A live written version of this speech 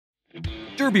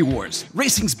Derby Wars,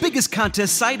 racing's biggest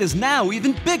contest site, is now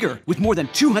even bigger, with more than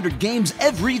 200 games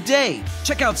every day.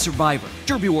 Check out Survivor,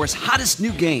 Derby Wars' hottest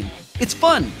new game. It's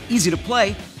fun, easy to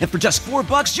play, and for just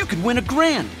 $4, you could win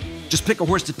 $1,000. Just pick a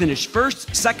horse to finish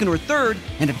first, second, or third,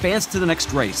 and advance to the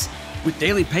next race. With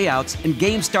daily payouts and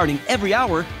games starting every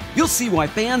hour, you'll see why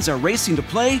fans are racing to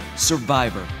play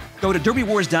Survivor. Go to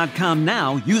DerbyWars.com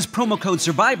now, use promo code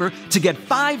Survivor to get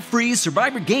 5 free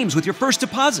Survivor games with your first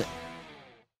deposit.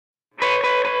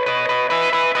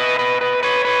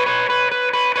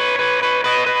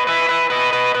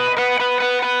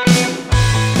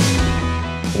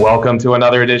 Welcome to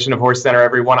another edition of HorseCenter,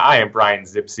 everyone. I am Brian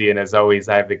Zipsy, and as always,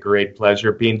 I have the great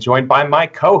pleasure of being joined by my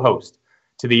co-host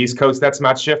to the East Coast. That's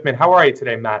Matt Schiffman. How are you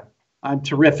today, Matt? I'm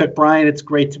terrific, Brian. It's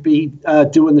great to be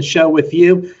doing the show with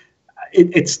you.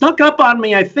 It snuck up on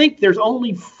me. I think there's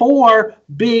only 4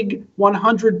 big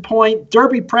 100-point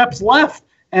Derby preps left,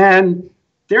 and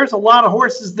there's a lot of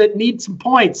horses that need some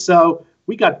points. So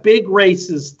we got big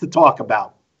races to talk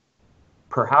about.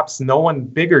 Perhaps no one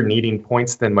bigger needing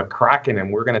points than McCracken,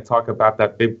 and we're going to talk about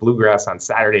that big bluegrass on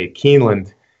Saturday at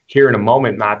Keeneland here in a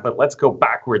moment, Matt. But let's go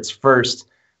backwards first.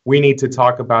 We need to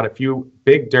talk about a few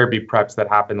big Derby preps that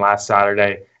happened last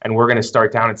Saturday, and we're going to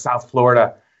start down in South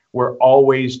Florida, where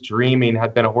Always Dreaming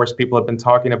had been a horse people have been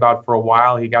talking about for a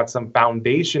while. He got some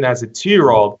foundation as a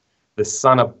 2-year-old. The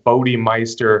son of Bodie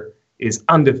Meister is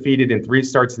undefeated in 3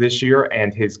 starts this year,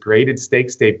 and his graded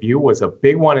stakes debut was a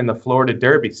big one in the Florida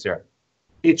Derby, sir.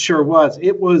 It sure was.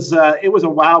 It was a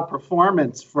wow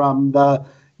performance from the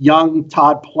young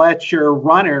Todd Pletcher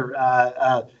runner.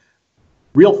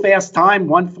 Real fast time,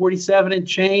 147 and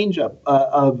change,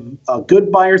 a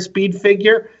good Beyer speed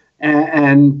figure,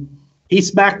 and he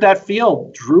smacked that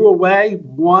field, drew away,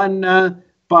 won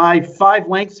by 5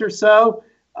 lengths or so.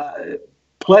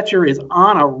 Pletcher is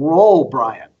on a roll,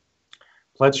 Brian.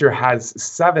 Pletcher has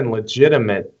 7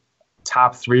 legitimate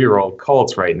top 3-year-old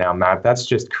colts right now, Matt. That's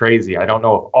just crazy. I don't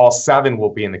know if all 7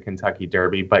 will be in the Kentucky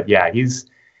Derby, but yeah,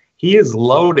 he is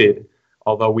loaded,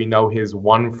 although we know his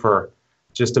one for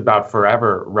just about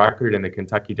forever record in the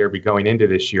Kentucky Derby going into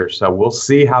this year. So we'll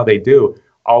see how they do.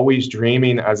 Always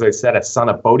Dreaming, as I said, a son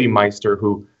of Bodie Meister,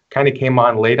 who kind of came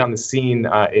on late on the scene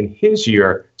in his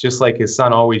year, just like his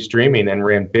son Always Dreaming, and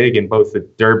ran big in both the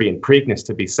Derby and Preakness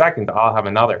to be second. I'll have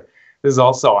another. This is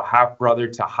also a half-brother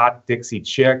to Hot Dixie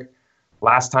Chick.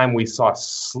 Last time we saw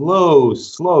slow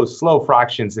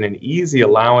fractions in an easy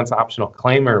allowance optional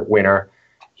claimer winner.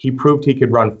 He proved he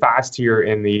could run fast here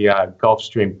in the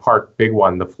Gulfstream Park big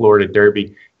one, the Florida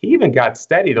Derby. He even got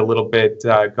steadied a little bit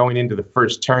going into the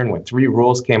first turn when 3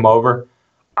 rules came over.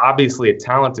 Obviously a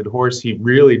talented horse. He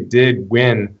really did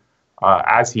win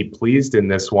as he pleased in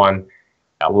this one.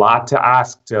 A lot to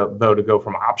ask, though, to go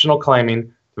from optional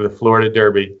claiming to the Florida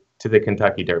Derby to the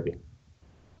Kentucky Derby.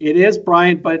 It is,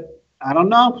 Brian, but I don't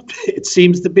know. It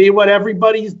seems to be what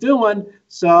everybody's doing.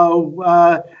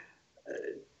 So,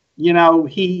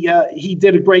 he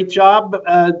did a great job,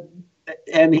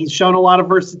 and he's shown a lot of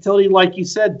versatility, like you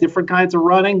said, different kinds of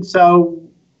running. So,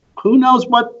 who knows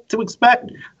what to expect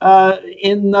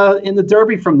in the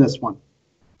Derby from this one?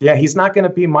 Yeah, he's not going to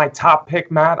be my top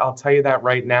pick, Matt. I'll tell you that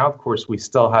right now. Of course, we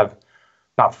still have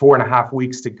about 4.5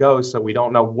 weeks to go, so we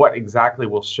don't know what exactly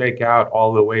will shake out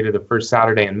all the way to the first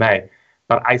Saturday in May.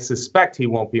 But I suspect he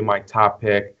won't be my top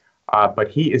pick. But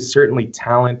he is certainly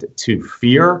talent to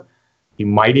fear. He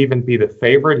might even be the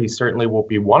favorite. He certainly will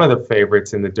be one of the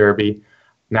favorites in the Derby.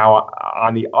 Now,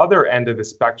 on the other end of the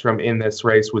spectrum in this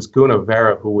race was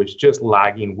Gunavera, who was just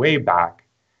lagging way back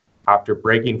after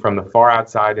breaking from the far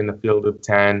outside in the field of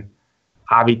 10.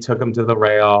 Javi took him to the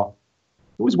rail.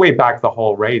 It was way back the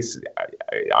whole race.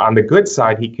 On the good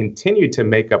side, he continued to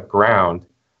make up ground.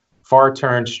 Far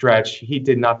turn stretch, he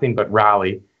did nothing but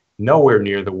rally, nowhere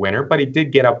near the winner, but he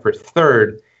did get up for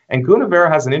third. And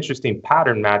Gunavera has an interesting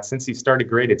pattern, Matt, since he started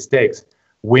graded stakes.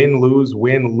 Win, lose,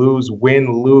 win, lose,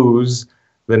 win, lose.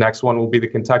 The next one will be the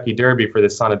Kentucky Derby for the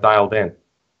son of Dialed In.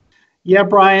 Yeah,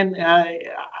 Brian,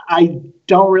 I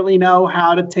don't really know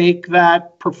how to take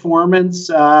that performance,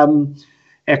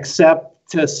 except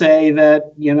to say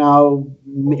that,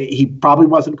 he probably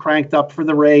wasn't cranked up for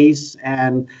the race,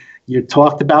 and you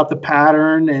talked about the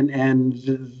pattern,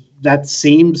 and that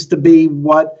seems to be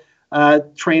what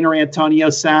trainer Antonio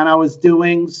Sano is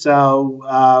doing.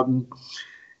 So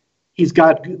he's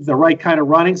got the right kind of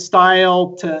running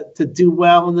style to do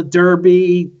well in the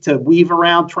Derby, to weave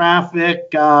around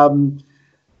traffic, a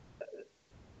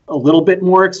little bit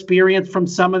more experience from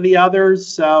some of the others.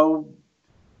 So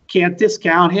can't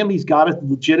discount him. He's got a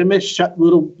legitimate shot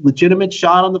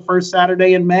on the first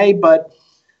Saturday in May, but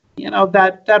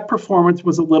that performance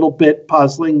was a little bit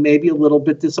puzzling, maybe a little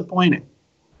bit disappointing.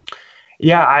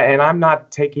 Yeah, and I'm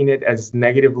not taking it as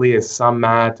negatively as some,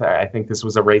 Matt. I think this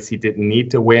was a race he didn't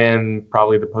need to win.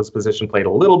 Probably the post position played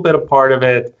a little bit of part of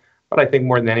it. But I think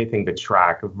more than anything, the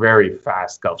track, a very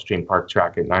fast Gulfstream Park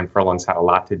track at 9 furlongs, had a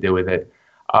lot to do with it.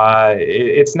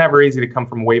 It's never easy to come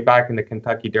from way back in the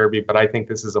Kentucky Derby, but I think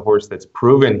this is a horse that's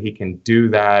proven he can do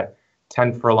that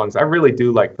 10 furlongs. I really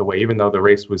do like the way, even though the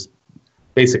race was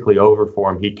basically over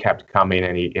for him, he kept coming,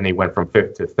 and he went from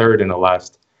 5th to 3rd in the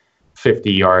last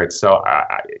 50 yards. So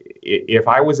if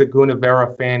I was a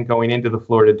Gunavera fan going into the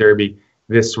Florida Derby,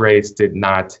 this race did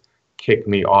not kick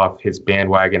me off his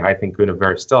bandwagon. I think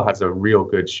Gunavera still has a real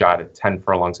good shot at 10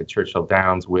 furlongs at Churchill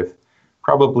Downs with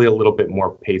probably a little bit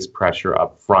more pace pressure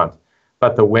up front.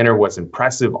 But the winner was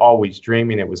impressive. Always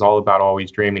Dreaming. It was all about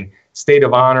Always Dreaming. State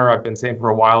of Honor, I've been saying for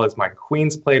a while, is my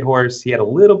Queen's Plate horse. He had a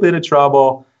little bit of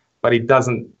trouble, but he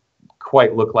doesn't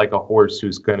quite look like a horse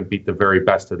who's going to beat the very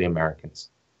best of the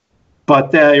Americans.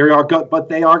 But they are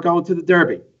going to the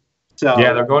Derby. So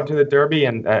yeah, they're going to the Derby,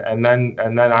 and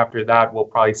then after that, we'll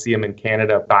probably see him in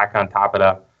Canada back on top of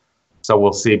that. So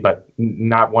we'll see, but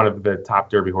not one of the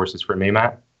top Derby horses for me,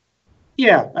 Matt.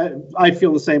 Yeah, I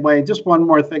feel the same way. Just one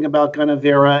more thing about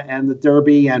Gunavera and the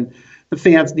Derby, and the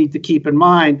fans need to keep in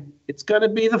mind, it's going to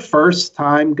be the first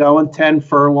time going 10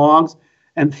 furlongs,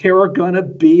 and there are going to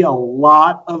be a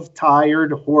lot of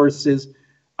tired horses.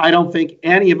 I don't think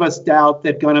any of us doubt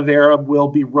that Gunavera will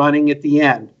be running at the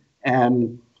end,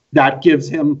 and that gives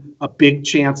him a big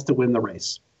chance to win the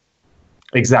race.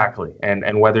 Exactly.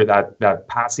 And whether that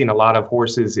passing a lot of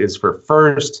horses is for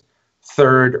 1st,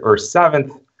 3rd, or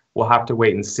 7th, we'll have to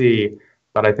wait and see.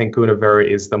 But I think Gunavera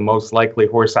is the most likely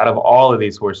horse out of all of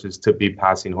these horses to be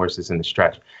passing horses in the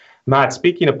stretch. Matt,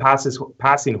 speaking of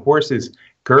passing horses,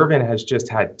 Girvin has just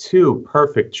had 2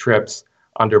 perfect trips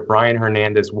under Brian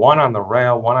Hernandez, one on the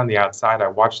rail, one on the outside. I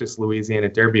watched this Louisiana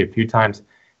Derby a few times.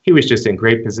 He was just in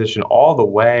great position all the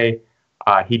way.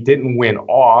 He didn't win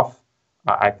off.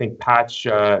 I think Patch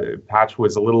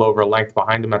was a little over a length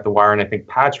behind him at the wire, and I think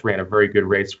Patch ran a very good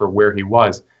race for where he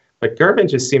was. But Girvin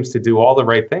just seems to do all the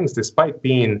right things, despite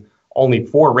being only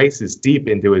 4 races deep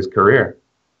into his career.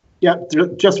 Yeah,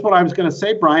 just what I was going to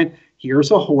say, Brian. Here's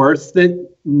a horse that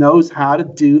knows how to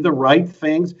do the right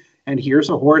things, and here's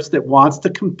a horse that wants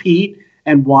to compete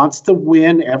and wants to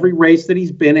win every race that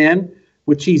he's been in,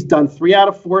 which he's done 3 out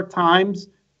of 4 times,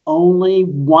 only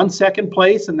 1 second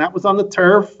place, and that was on the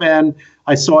turf. And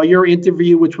I saw your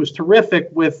interview, which was terrific,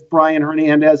 with Brian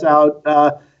Hernandez out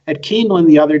at Keeneland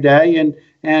the other day,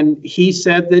 and he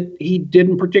said that he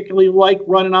didn't particularly like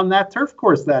running on that turf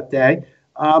course that day.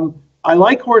 I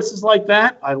like horses like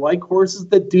that. I like horses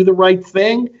that do the right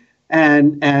thing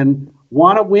and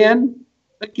want to win.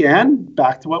 Again,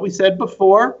 back to what we said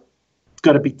before, it's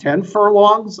going to be 10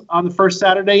 furlongs on the first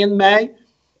Saturday in May.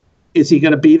 Is he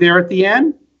going to be there at the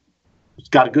end? He's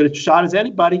got a good shot as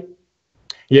anybody.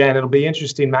 Yeah, and it'll be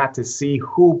interesting, Matt, to see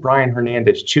who Brian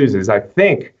Hernandez chooses. I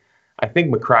think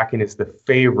McCracken is the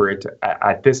favorite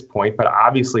at this point, but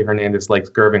obviously Hernandez likes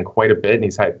Girvin quite a bit, and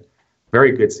he's had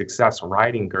very good success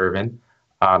riding Girvin.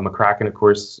 McCracken, of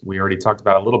course, we already talked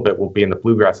about a little bit, will be in the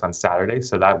Bluegrass on Saturday,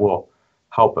 so that will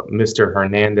help Mr.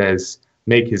 Hernandez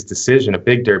make his decision, a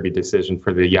big Derby decision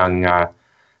for the young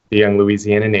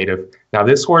Louisiana native. Now,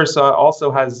 this horse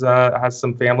also has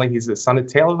some family. He's the son of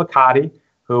Taylor Vacati,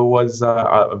 who was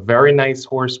a very nice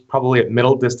horse, probably at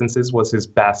middle distances was his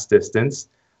best distance.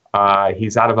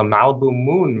 He's out of a Malibu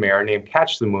Moon mare named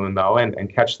Catch the Moon, though,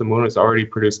 and Catch the Moon has already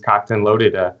produced Cocked and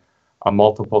Loaded, a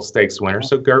multiple stakes winner.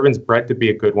 So Girvin's bred to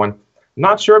be a good one.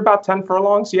 Not sure about 10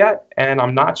 furlongs yet, and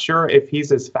I'm not sure if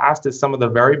he's as fast as some of the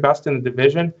very best in the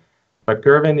division. But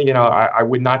Girvin, I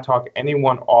would not talk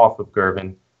anyone off of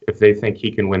Girvin if they think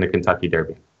he can win the Kentucky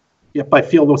Derby. Yep, I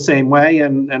feel the same way.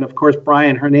 And of course,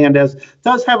 Brian Hernandez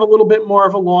does have a little bit more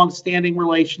of a long-standing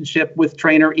relationship with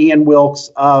trainer Ian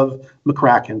Wilkes of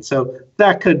McCracken. So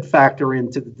that could factor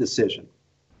into the decision.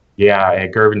 Yeah,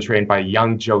 Girvin trained by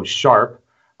young Joe Sharp,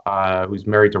 who's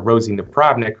married to Rosie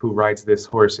Napravnik, who rides this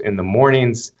horse in the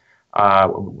mornings.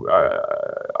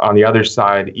 On the other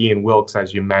side, Ian Wilkes,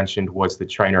 as you mentioned, was the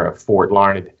trainer of Fort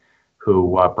Larned,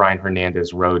 who Brian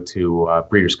Hernandez rode to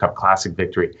Breeders' Cup Classic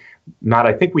victory. Matt,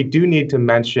 I think we do need to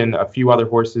mention a few other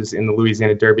horses in the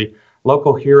Louisiana Derby.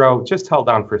 Local Hero just held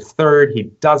on for 3rd. He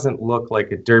doesn't look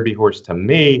like a Derby horse to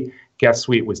me. Guess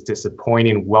Sweet was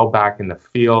disappointing, well back in the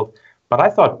field. But I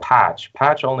thought Patch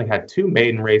only had 2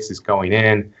 maiden races going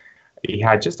in. He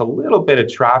had just a little bit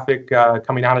of traffic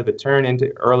coming out of the turn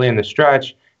into early in the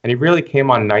stretch, and he really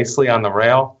came on nicely on the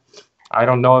rail. I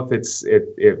don't know if it's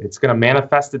going to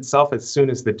manifest itself as soon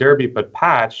as the Derby, but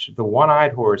Patch, the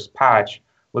one-eyed horse, Patch,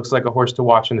 looks like a horse to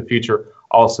watch in the future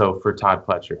also for Todd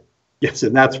Pletcher. Yes,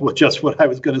 and that's just what I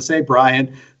was going to say,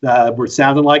 Brian. We're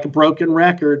sounding like a broken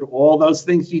record. All those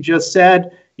things you just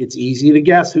said, it's easy to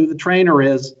guess who the trainer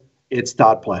is. It's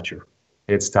Todd Pletcher.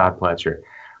 It's Todd Pletcher.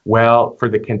 Well, for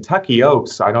the Kentucky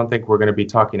Oaks, I don't think we're going to be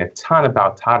talking a ton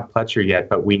about Todd Pletcher yet,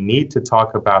 but we need to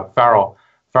talk about Farrell.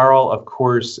 Farrell, of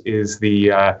course, is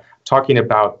the talking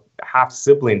about half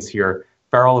siblings here.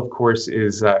 Farrell, of course,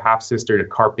 is half sister to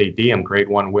Carpe Diem, Grade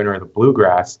 1 winner of the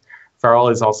Bluegrass. Farrell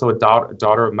is also a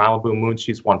daughter of Malibu Moon.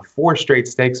 She's won 4 straight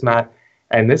stakes, Matt.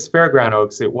 And this Fairground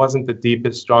Oaks, it wasn't the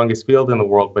deepest, strongest field in the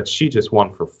world, but she just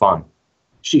won for fun.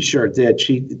 She sure did.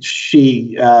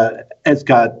 She has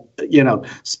got,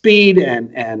 speed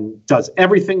and does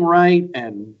everything right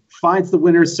and finds the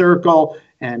winner's circle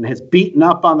and has beaten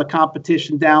up on the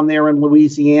competition down there in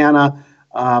Louisiana.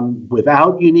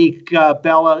 Without Unique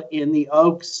Bella in the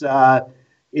Oaks,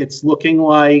 it's looking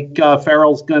like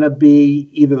Farrell's going to be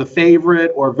either the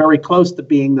favorite or very close to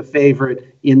being the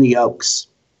favorite in the Oaks.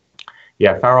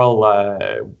 Yeah, Farrell,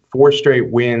 4 straight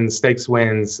wins, stakes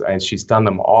wins, and she's done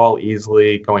them all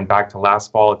easily, going back to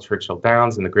last fall at Churchill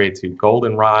Downs in the Grade 2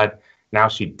 Goldenrod. Now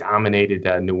she dominated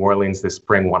New Orleans this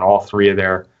spring, won all 3 of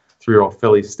their 3-year-old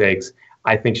filly stakes.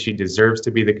 I think she deserves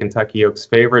to be the Kentucky Oaks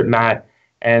favorite, Matt.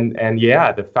 And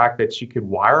yeah, the fact that she could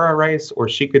wire a race or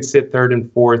she could sit 3rd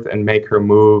and 4th and make her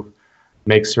move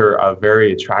makes her a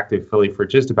very attractive filly for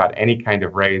just about any kind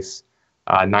of race.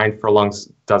 9 furlongs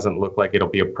doesn't look like it'll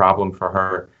be a problem for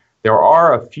her. There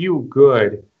are a few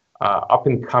good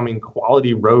up-and-coming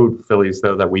quality road fillies,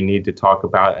 though, that we need to talk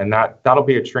about, and that'll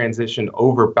be a transition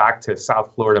over back to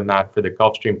South Florida, Matt, for the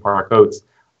Gulfstream Park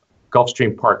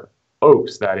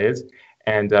Oaks, that is,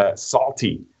 and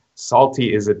Salty.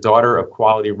 Salty is a daughter of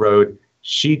Quality Road.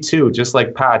 She, too, just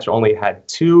like Patch, only had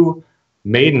 2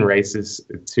 maiden races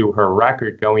to her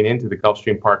record going into the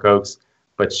Gulfstream Park Oaks,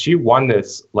 but she won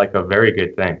this like a very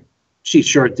good thing. She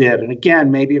sure did. And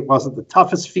again, maybe it wasn't the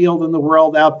toughest field in the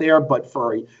world out there, but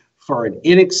for an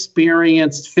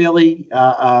inexperienced filly,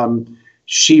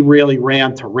 she really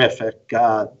ran terrific.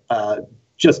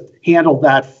 Just handled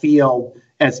that field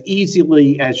as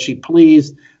easily as she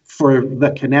pleased for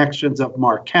the connections of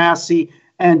Mark Casse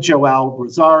and Joel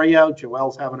Rosario.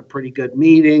 Joel's having a pretty good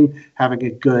meeting, having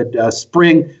a good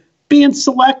spring, being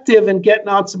selective and getting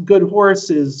on some good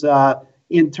horses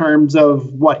in terms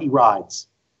of what he rides.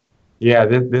 Yeah,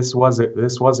 this was a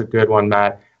good one,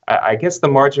 Matt. I guess the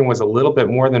margin was a little bit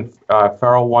more than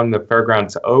Farrell won the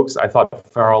Fairgrounds Oaks. I thought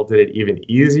Farrell did it even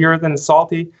easier than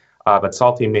Salty, but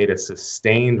Salty made a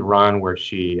sustained run where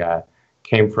she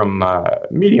came from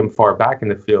medium far back in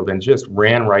the field and just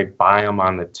ran right by him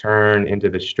on the turn into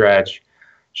the stretch.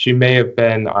 She may have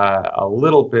been a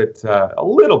little bit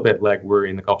leg weary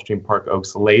in the Gulfstream Park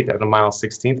Oaks late at a mile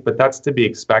 16th, but that's to be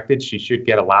expected. She should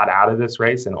get a lot out of this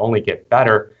race and only get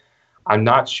better. I'm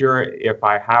not sure if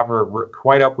I have her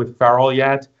quite up with Farrell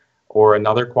yet, or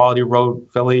another Quality Road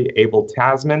filly, Abel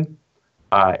Tasman.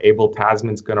 Abel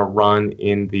Tasman's going to run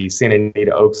in the Santa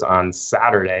Anita Oaks on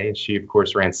Saturday. She, of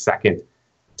course, ran second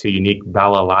to Unique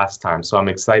Bella last time. So I'm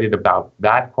excited about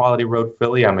that Quality Road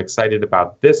filly. I'm excited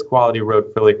about this Quality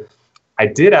Road filly. I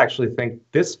did actually think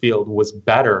this field was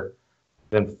better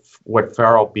than what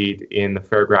Farrell beat in the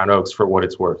Fairground Oaks, for what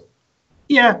it's worth.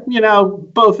 Yeah,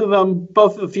 both of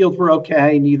the fields were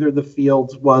okay. Neither of the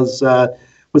fields was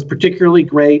particularly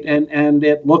great, and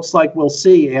it looks like we'll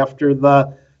see after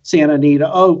the Santa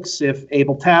Anita Oaks if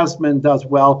Abel Tasman does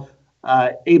well.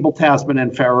 Abel Tasman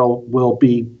and Farrell will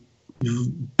be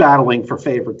battling for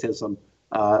favoritism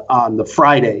on the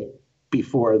Friday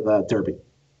before the Derby.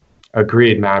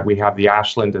 Agreed, Matt. We have the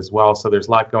Ashland as well, so there's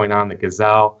a lot going on. The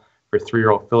Gazelle for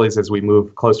 3-year-old fillies as we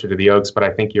move closer to the Oaks, but I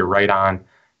think you're right on.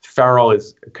 Farrell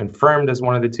is confirmed as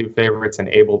one of the 2 favorites, and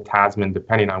Abel Tasman,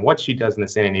 depending on what she does in the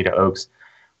Santa Anita Oaks,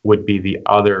 would be the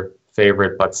other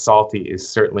favorite, but Salty is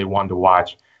certainly one to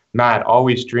watch. Matt,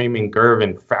 Always Dreaming,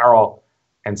 Girvin, Farrell,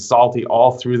 and Salty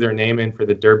all threw their name in for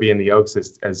the Derby and the Oaks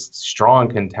as strong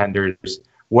contenders.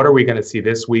 What are we going to see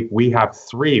this week? We have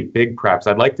 3 big preps.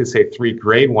 I'd like to say 3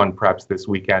 Grade 1 preps this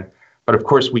weekend, but of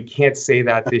course we can't say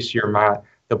that this year, Matt.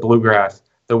 The Bluegrass,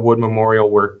 the Wood Memorial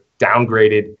were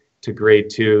downgraded to Grade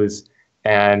 2s,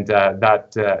 and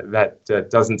that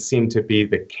doesn't seem to be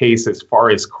the case as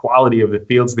far as quality of the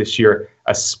fields this year,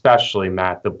 especially,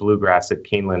 Matt, the Bluegrass at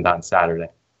Keeneland on Saturday.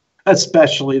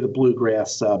 Especially the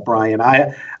Bluegrass, Brian.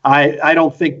 I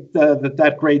don't think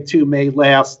that Grade 2 may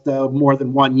last more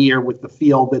than 1 year with the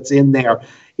field that's in there.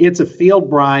 It's a field,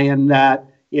 Brian, that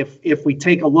if we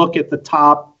take a look at the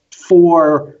top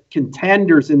four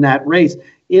contenders in that race.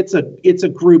 It's a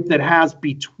group that has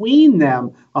between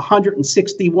them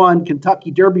 161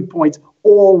 Kentucky Derby points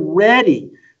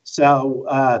already. So,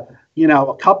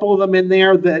 a couple of them in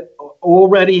there that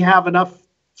already have enough,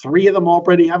 three of them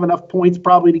already have enough points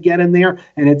probably to get in there.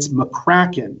 And it's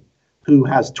McCracken, who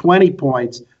has 20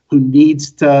 points, who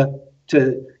needs to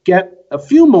get a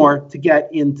few more to get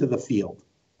into the field.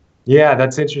 Yeah,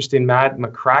 that's interesting, Matt.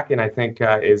 McCracken, I think,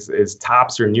 is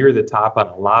tops or near the top on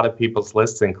a lot of people's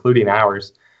lists, including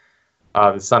ours.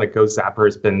 The son of Ghost Zapper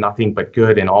has been nothing but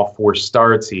good in all four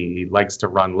starts. He likes to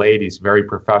run late. He's very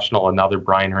professional. Another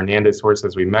Brian Hernandez horse,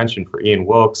 as we mentioned, for Ian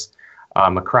Wilkes.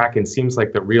 McCracken seems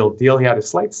like the real deal. He had a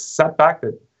slight setback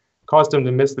that caused him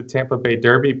to miss the Tampa Bay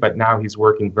Derby, but now he's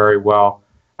working very well.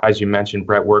 As you mentioned,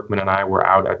 Brett Workman and I were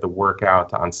out at the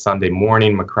workout on Sunday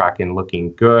morning. McCracken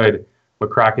looking good.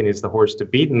 McCracken is the horse to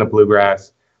beat in the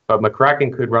Bluegrass, but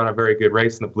McCracken could run a very good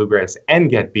race in the Bluegrass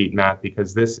and get beat, Matt,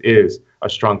 because this is a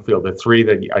strong field. The three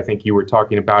that I think you were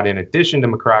talking about in addition to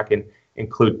McCracken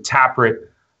include Tappert,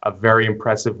 a very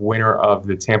impressive winner of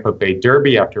the Tampa Bay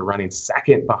Derby after running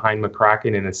second behind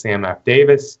McCracken in the Sam F.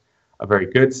 Davis, a very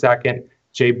good second.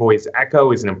 J-Boy's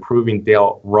Echo is an improving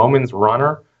Dale Romans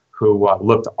runner who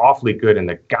looked awfully good in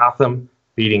the Gotham,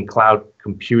 beating Cloud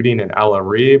Computing and Ella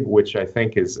Reeb, which I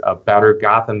think is a better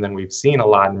Gotham than we've seen a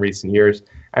lot in recent years.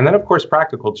 And then, of course,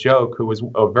 Practical Joke, who was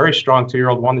a very strong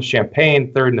 2-year-old, won the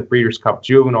Champagne, third in the Breeders' Cup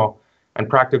Juvenile. And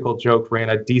Practical Joke ran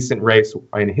a decent race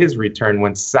in his return,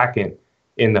 went second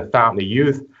in the Fountain of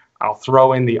Youth. I'll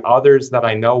throw in the others that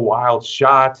I know: Wild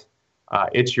Shot,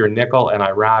 It's Your Nickel, and I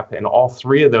Rap. And all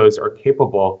three of those are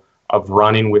capable of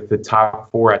running with the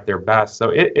top four at their best. So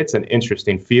it's an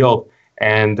interesting field.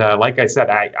 And like I said,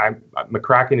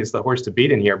 McCracken is the horse to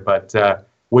beat in here, but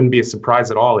wouldn't be a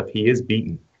surprise at all if he is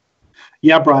beaten.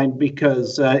 Yeah, Brian,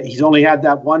 because he's only had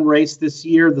that one race this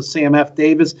year, the Sam F.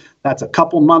 Davis. That's a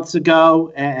couple months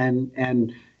ago,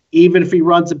 and even if he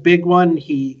runs a big one,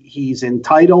 he's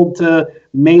entitled to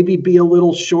maybe be a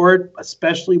little short,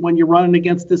 especially when you're running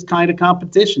against this kind of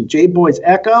competition. J-Boy's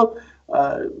Echo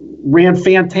ran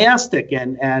fantastic,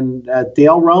 and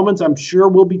Dale Romans, I'm sure,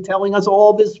 will be telling us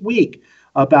all this week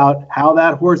about how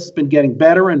that horse has been getting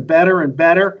better and better and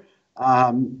better.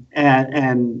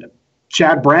 And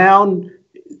Chad Brown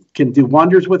can do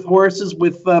wonders with horses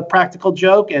with Practical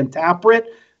Joke and Tappert.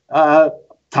 Todd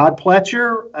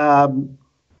Pletcher,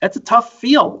 that's a tough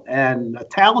field and a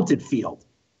talented field.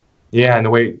 Yeah, and the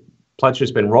way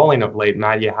Pletcher's been rolling of late,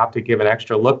 Matt, you have to give an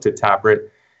extra look to Tappert.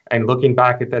 And looking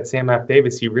back at that Sam F.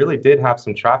 Davis, he really did have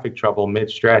some traffic trouble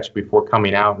mid-stretch before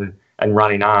coming out and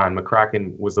running on.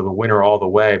 McCracken was the winner all the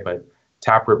way, but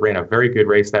Tappert ran a very good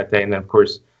race that day. And then, of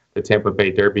course, the Tampa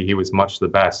Bay Derby, he was much the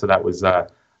best. So that was a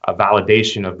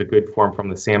validation of the good form from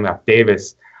the Sam F.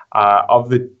 Davis. Of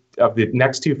the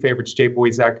next two favorites,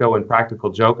 J-Boy's Echo and Practical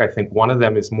Joke, I think one of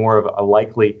them is more of a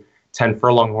likely 10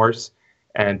 furlong horse.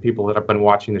 And people that have been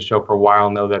watching the show for a while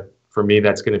know that for me,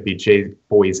 that's going to be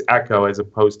J-Boy's Echo as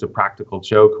opposed to Practical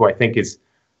Joke, who I think is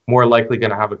more likely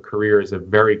going to have a career as a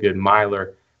very good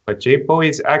miler. But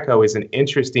J-Boy's Echo is an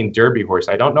interesting Derby horse.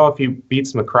 I don't know if he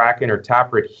beats McCracken or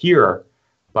Tappert here,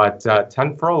 but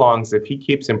 10 furlongs, if he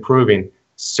keeps improving,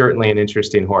 certainly an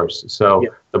interesting horse. So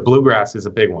The Bluegrass is a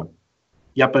big one.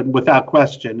 Yep, and without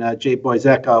question, J-Boy's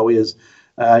Echo is,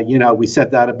 we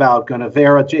said that about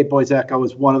Guinevere. J-Boy's Echo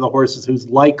is one of the horses who's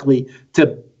likely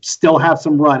to still have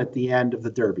some run at the end of the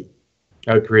Derby.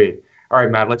 Agreed. All right,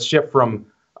 Matt, let's shift from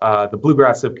the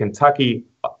Bluegrass of Kentucky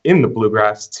in the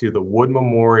Bluegrass to the Wood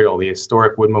Memorial. The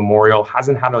historic Wood Memorial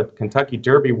hasn't had a Kentucky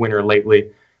Derby winner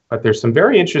lately, but there's some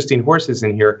very interesting horses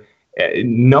in here.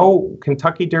 No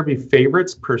Kentucky Derby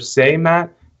favorites per se,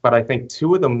 Matt, but I think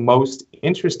two of the most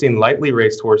interesting lightly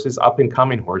raced horses,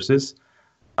 up-and-coming horses,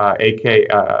 a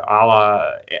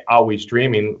la Always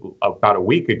Dreaming about a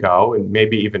week ago, and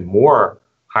maybe even more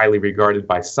highly regarded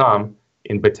by some,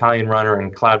 in Battalion Runner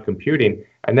and Cloud Computing.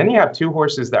 And then you have two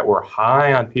horses that were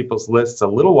high on people's lists a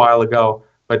little while ago,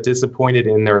 but disappointed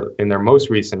in their most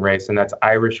recent race, and that's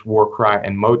Irish Warcry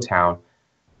and Motown.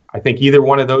 I think either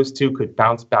one of those two could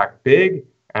bounce back big,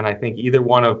 and I think either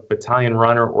one of Battalion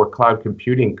Runner or Cloud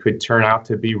Computing could turn out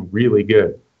to be really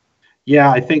good. Yeah,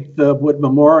 I think the Wood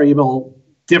Memorial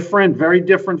different, very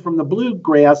different from the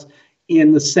Bluegrass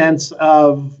in the sense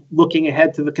of looking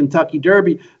ahead to the Kentucky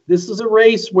Derby. This is a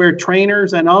race where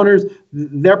trainers and owners,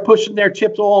 they're pushing their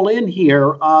chips all in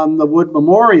here on the Wood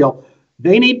Memorial.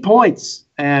 They need points,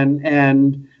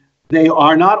 and they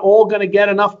are not all going to get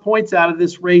enough points out of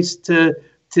this race to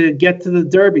get to the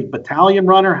Derby. Battalion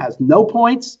Runner has no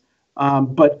points,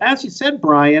 but as you said,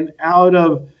 Brian, out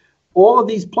of all of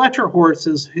these Pletcher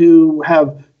horses who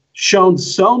have shown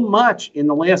so much in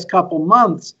the last couple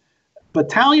months,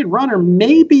 Battalion Runner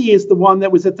maybe is the one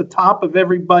that was at the top of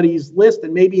everybody's list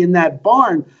and maybe in that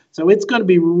barn. So it's going to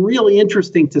be really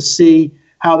interesting to see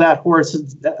how that horse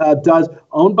does.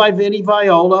 Owned by Vinny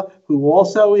Viola, who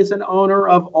also is an owner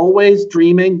of Always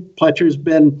Dreaming. Pletcher's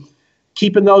been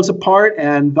keeping those apart,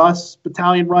 and thus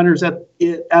Battalion Runners at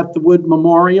the Wood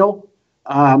Memorial.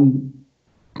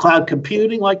 Cloud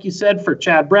Computing, like you said, for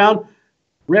Chad Brown,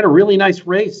 ran a really nice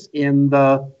race in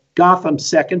the Gotham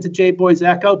second to J Boy's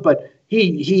Echo, but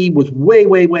he was way,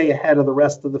 way, way ahead of the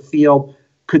rest of the field.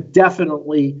 Could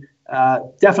definitely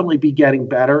be getting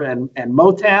better. And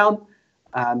Motown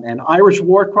and Irish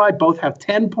War Cry both have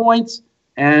 10 points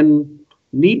and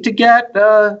need to get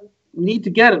at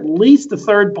least the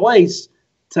third place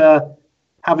to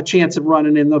have a chance of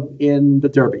running in the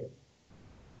Derby.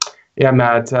 Yeah,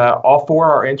 Matt, all four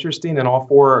are interesting, and all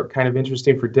four are kind of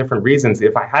interesting for different reasons.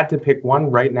 If I had to pick one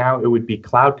right now, it would be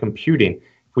Cloud Computing.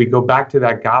 If we go back to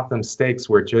that Gotham Stakes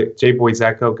where J Boy's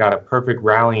Echo got a perfect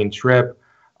rallying trip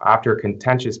after a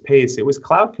contentious pace, it was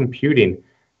Cloud Computing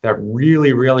that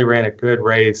really, really ran a good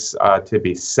race to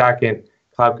be second.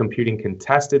 Cloud Computing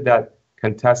contested that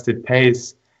contested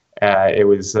pace. It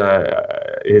was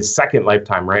his second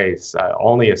lifetime race,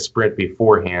 only a sprint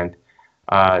beforehand.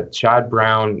 Chad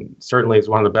Brown certainly is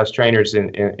one of the best trainers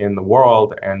in the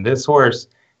world, and this horse,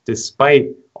 despite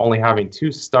only having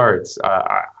 2 starts,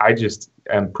 I just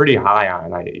am pretty high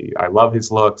on. I love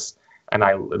his looks, and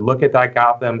I look at that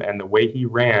Gotham and the way he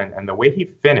ran and the way he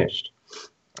finished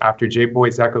after J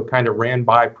Boy's Echo kind of ran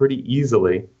by pretty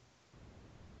easily.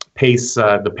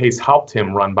 The pace helped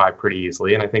him run by pretty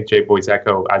easily, and I think J Boy's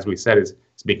Echo, as we said, is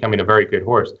becoming a very good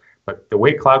horse. But the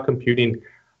way Cloud Computing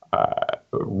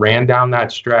ran down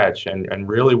that stretch and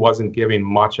really wasn't giving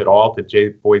much at all to J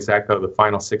Boy's Echo, the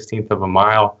final 16th of a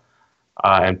mile,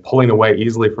 and pulling away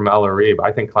easily from El Arib.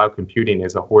 I think Cloud Computing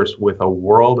is a horse with a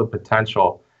world of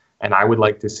potential, and I would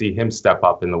like to see him step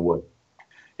up in the Wood.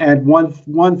 And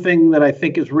one thing that I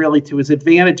think is really to his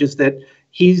advantage is that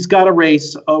he's got a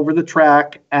race over the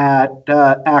track at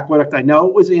Aqueduct. I know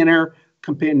it was inner.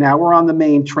 Now we're on the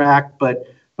main track, but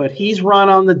he's run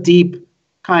on the deep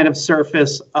kind of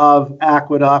surface of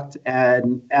Aqueduct,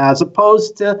 and as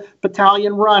opposed to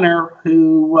Battalion Runner,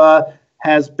 who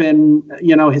has been,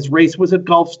 his race was at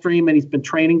Gulfstream and he's been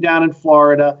training down in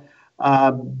Florida.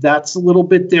 That's a little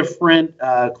bit different.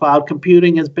 Cloud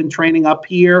Computing has been training up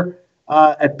here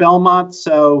at Belmont,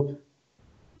 so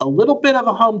a little bit of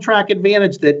a home track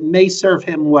advantage that may serve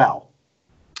him well.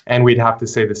 And we'd have to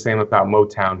say the same about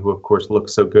Motown, who of course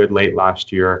looked so good late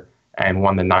last year and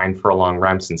won the 9 furlong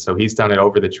Remsen. So he's done it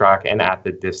over the track and at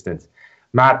the distance.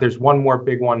 Matt, there's one more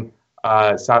big one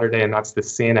Saturday, and that's the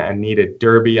Santa Anita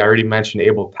Derby. I already mentioned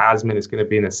Abel Tasman is going to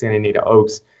be in the Santa Anita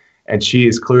Oaks, and she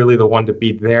is clearly the one to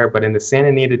beat there. But in the Santa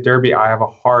Anita Derby, I have a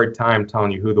hard time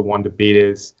telling you who the one to beat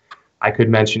is. I could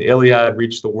mention Iliad,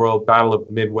 Reach the World, Battle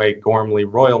of Midway, Gormley,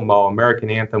 Royal Mo,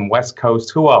 American Anthem, West Coast.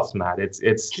 Who else, Matt?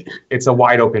 It's a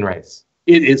wide open race.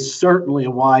 It is certainly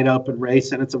a wide open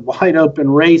race, and it's a wide open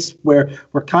race where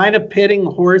we're kind of pitting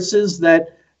horses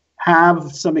that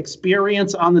have some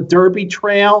experience on the Derby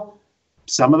trail.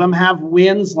 Some of them have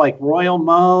wins like Royal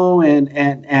Mo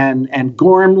and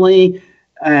Gormley,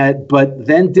 but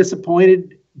then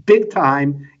disappointed big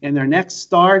time in their next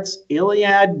starts.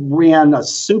 Iliad ran a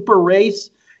super race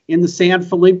in the San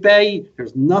Felipe.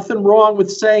 There's nothing wrong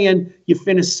with saying you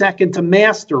finished second to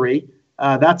Mastery.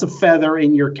 That's a feather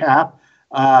in your cap.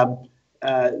 Doug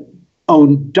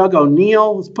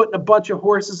O'Neill is putting a bunch of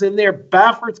horses in there.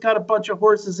 Baffert's got a bunch of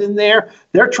horses in there.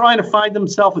 They're trying to find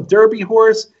themselves a Derby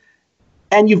horse.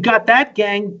 And you've got that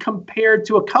gang compared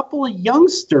to a couple of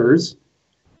youngsters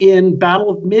in Battle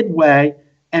of Midway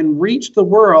and Reach the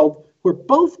World, who are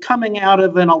both coming out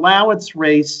of an allowance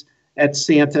race at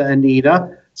Santa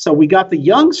Anita. So we got the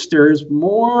youngsters,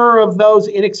 more of those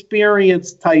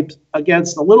inexperienced types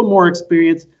against a little more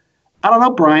experience. I don't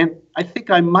know, Brian. I think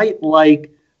I might like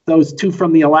those two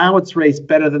from the allowance race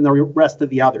better than the rest of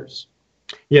the others.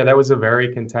 Yeah, that was a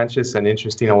very contentious and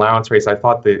interesting allowance race. I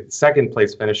thought the second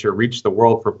place finisher, Reach the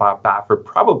World for Bob Baffert,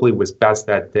 probably was best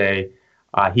that day.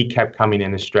 He kept coming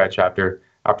in the stretch after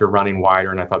running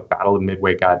wider, and I thought Battle of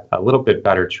Midway got a little bit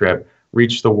better trip.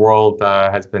 Reach the World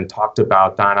has been talked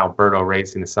about. Don Alberto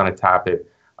Racing, the son of Tappet,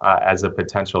 as a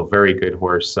potential very good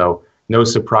horse. So no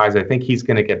surprise. I think he's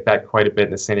going to get bet quite a bit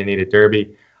in the Santa Anita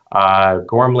Derby.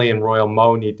 Gormley and Royal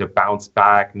Mo need to bounce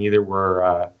back. Neither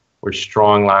were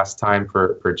strong last time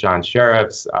for John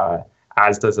Sheriffs,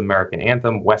 as does American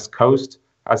Anthem. West Coast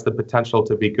has the potential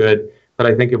to be good. But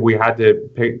I think if we had to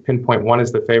pinpoint one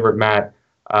as the favorite, Matt,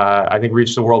 I think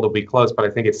Reach the World will be close, but I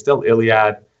think it's still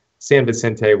Iliad. San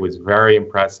Vicente was very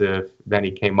impressive. Then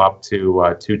he came up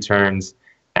to 2 turns.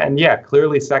 And yeah,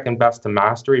 clearly second best to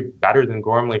Mastery, better than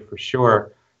Gormley for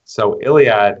sure. So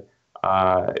Iliad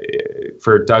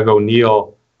for Doug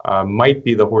O'Neill might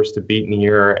be the horse to beat in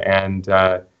here. And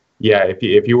yeah,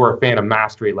 if you were a fan of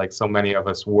Mastery, like so many of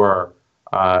us were,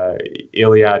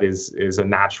 Iliad is a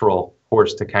natural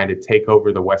horse to kind of take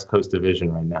over the West Coast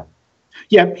division right now.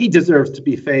 Yeah, he deserves to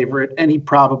be favorite, and he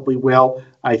probably will.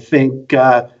 I think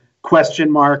question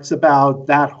marks about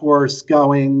that horse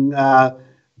going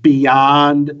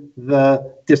beyond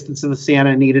the distance of the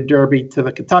Santa Anita Derby to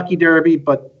the Kentucky Derby,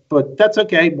 but that's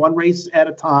okay, one race at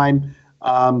a time.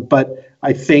 But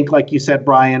I think, like you said,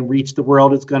 Brian, Reach the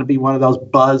World is going to be one of those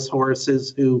buzz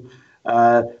horses who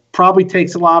probably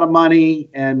takes a lot of money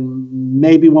and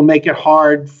maybe will make it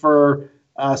hard for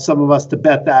some of us to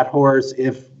bet that horse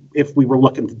if we were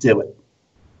looking to do it.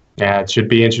 Yeah, it should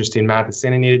be interesting, Matt. The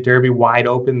Santa Anita Derby wide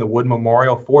open, the Wood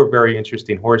Memorial, 4 very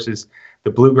interesting horses.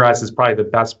 The Bluegrass is probably the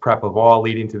best prep of all,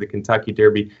 leading to the Kentucky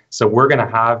Derby. So we're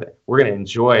gonna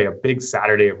enjoy a big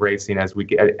Saturday of racing as we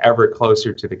get ever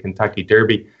closer to the Kentucky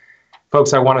Derby.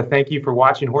 Folks, I want to thank you for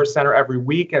watching HorseCenter every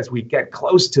week as we get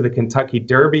close to the Kentucky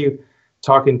Derby,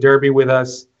 talking Derby with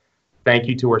us. Thank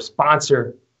you to our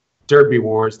sponsor, Derby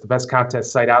Wars, the best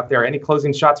contest site out there. Any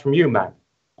closing shots from you, Matt?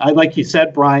 Like you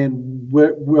said, Brian,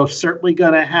 we're certainly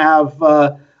going to have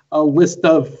a list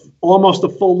of almost a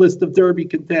full list of Derby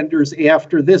contenders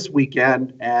after this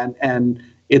weekend, and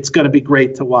it's going to be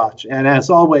great to watch. And as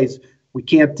always, we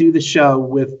can't do the show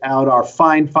without our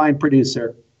fine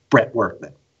producer, Brett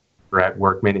Workman. Brett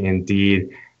Workman,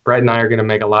 indeed. Brett and I are going to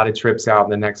make a lot of trips out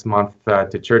in the next month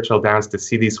to Churchill Downs to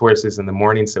see these horses in the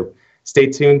morning. So stay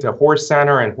tuned to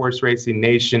HorseCenter and Horse Racing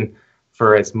Nation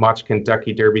for as much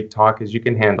Kentucky Derby talk as you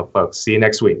can handle, folks. See you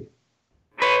next week.